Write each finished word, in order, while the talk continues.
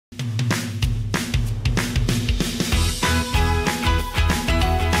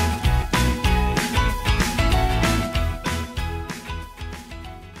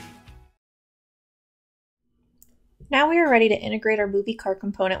Now we are ready to integrate our movie card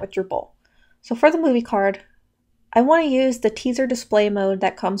component with Drupal. So for the movie card, I want to use the teaser display mode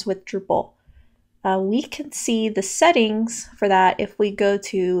that comes with Drupal. We can see the settings for that if we go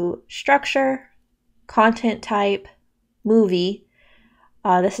to Structure, Content Type, Movie.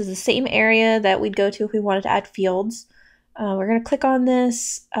 This is the same area that we'd go to if we wanted to add fields. We're going to click on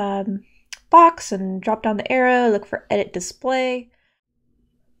this box and drop down the arrow, look for Edit Display.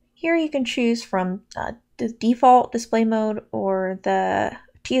 Here you can choose from the default display mode or the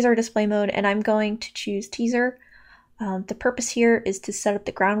teaser display mode, and I'm going to choose teaser. The purpose here is to set up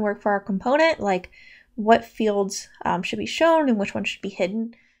the groundwork for our component, like what fields should be shown and which ones should be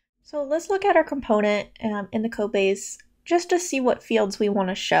hidden. So let's look at our component in the code base just to see what fields we want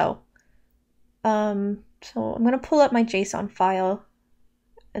to show. So I'm going to pull up my JSON file,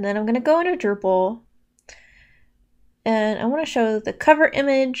 and then I'm going to go into Drupal, and I want to show the cover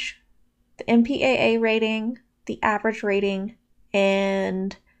image, the MPAA rating, the average rating,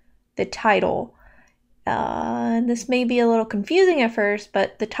 and the title. And this may be a little confusing at first,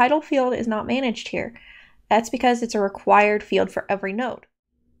 but the title field is not managed here. That's because it's a required field for every node.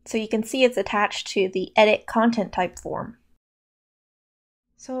 So you can see it's attached to the edit content type form.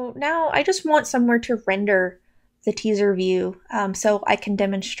 So now I just want somewhere to render the teaser view so I can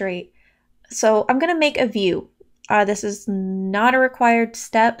demonstrate. So I'm going to make a view. This is not a required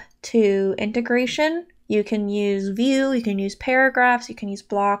step to integration. You can use view, you can use paragraphs, you can use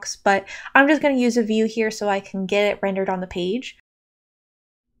blocks, but I'm just going to use a view here so I can get it rendered on the page.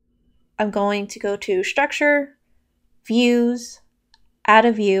 I'm going to go to Structure, Views, Add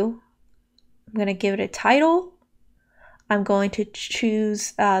a View. I'm going to give it a title. I'm going to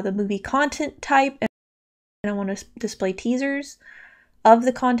choose the movie content type, and I want to display teasers of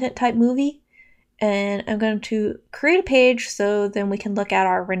the content type movie. And I'm going to create a page so then we can look at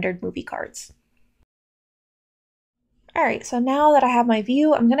our rendered movie cards. Alright, so now that I have my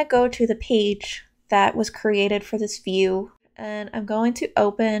view, I'm going to go to the page that was created for this view, and I'm going to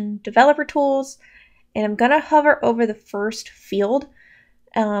open Developer Tools, and I'm going to hover over the first field.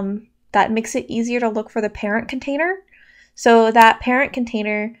 That makes it easier to look for the parent container. So that parent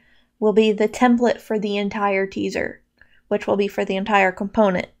container will be the template for the entire teaser, which will be for the entire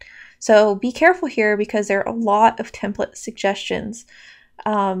component. So be careful here because there are a lot of template suggestions.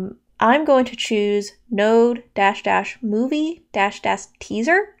 I'm going to choose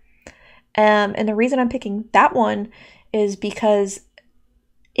node-movie-teaser. And the reason I'm picking that one is because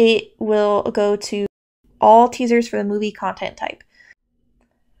it will go to all teasers for the movie content type.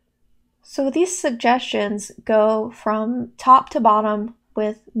 So these suggestions go from top to bottom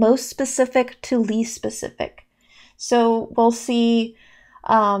with most specific to least specific. So we'll see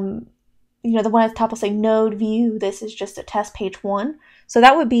the one at the top will say node view, this is just a test page 1. So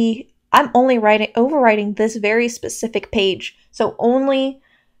that would be, I'm only overwriting this very specific page. So only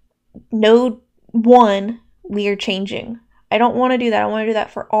node 1 we are changing. I don't want to do that. I want to do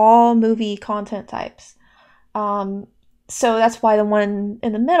that for all movie content types. So that's why the one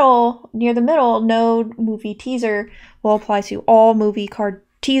in the middle, near the middle, node movie teaser will apply to all movie card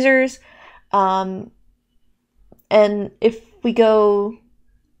teasers. And if we go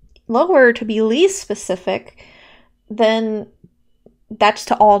lower to be least specific, then that's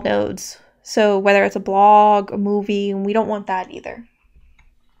to all nodes. So whether it's a blog, a movie, we don't want that either.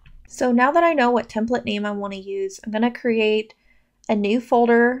 So now that I know what template name I want to use, I'm going to create a new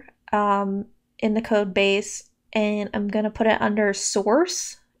folder in the code base, and I'm going to put it under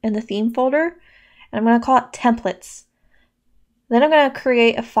source in the theme folder, and I'm going to call it templates. Then I'm going to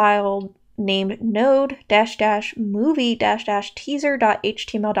create a file named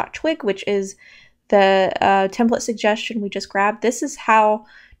node-movie-teaser.html.twig, which is the template suggestion we just grabbed. This is how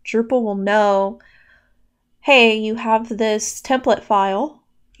Drupal will know, hey, you have this template file,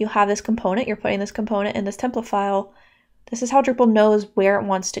 you have this component, you're putting this component in this template file. This is how Drupal knows where it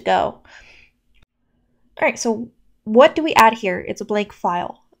wants to go. All right, so what do we add here? It's a blank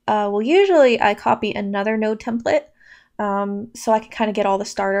file. Well, usually I copy another node template so I can kind of get all the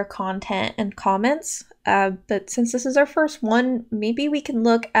starter content and comments. But since this is our first one, maybe we can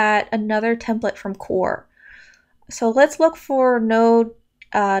look at another template from core. So let's look for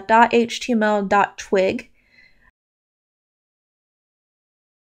node.html.twig.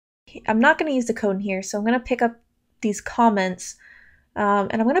 I'm not going to use the code in here, so I'm going to pick up these comments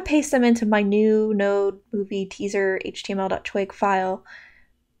and I'm going to paste them into my new node movie teaser html.twig file.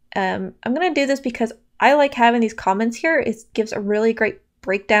 I'm going to do this because I like having these comments here. It gives a really great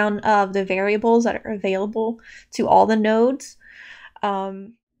breakdown of the variables that are available to all the nodes.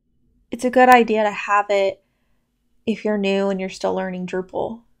 It's a good idea to have it if you're new and you're still learning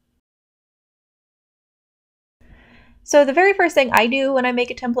Drupal. So the very first thing I do when I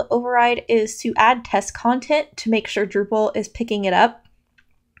make a template override is to add test content to make sure Drupal is picking it up.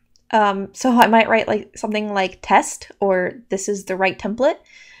 So I might write like something like test or this is the right template.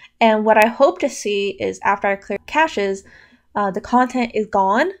 And what I hope to see is after I clear caches, the content is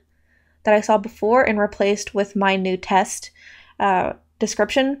gone that I saw before and replaced with my new test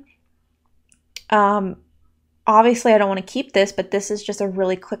description. Obviously, I don't want to keep this, but this is just a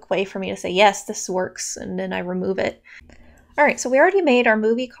really quick way for me to say, yes, this works, and then I remove it. All right, so we already made our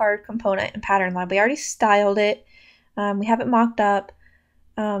movie card component in Pattern Lab. We already styled it. We have it mocked up.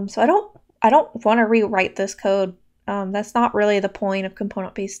 So I don't want to rewrite this code. That's not really the point of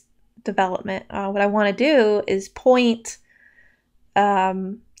component-based development. What I want to do is point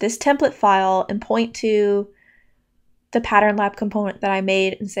this template file and point to the Pattern Lab component that I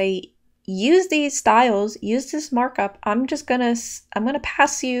made and say, use these styles, use this markup. I'm gonna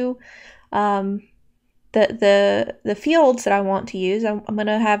pass you the fields that I want to use. I'm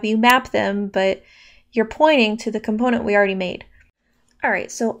gonna have you map them, but you're pointing to the component we already made. All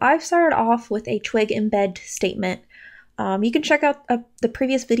right, so I've started off with a twig embed statement. You can check out the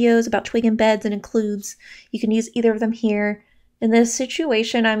previous videos about twig embeds and includes. You can use either of them here. In this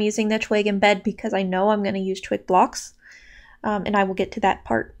situation, I'm using the twig embed because I know I'm going to use twig blocks, and I will get to that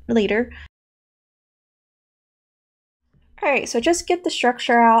part later. All right, so just get the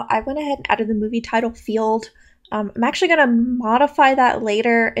structure out. I went ahead and added the movie title field. I'm actually going to modify that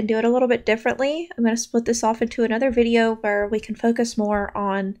later and do it a little bit differently. I'm going to split this off into another video where we can focus more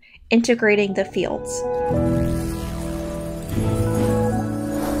on integrating the fields.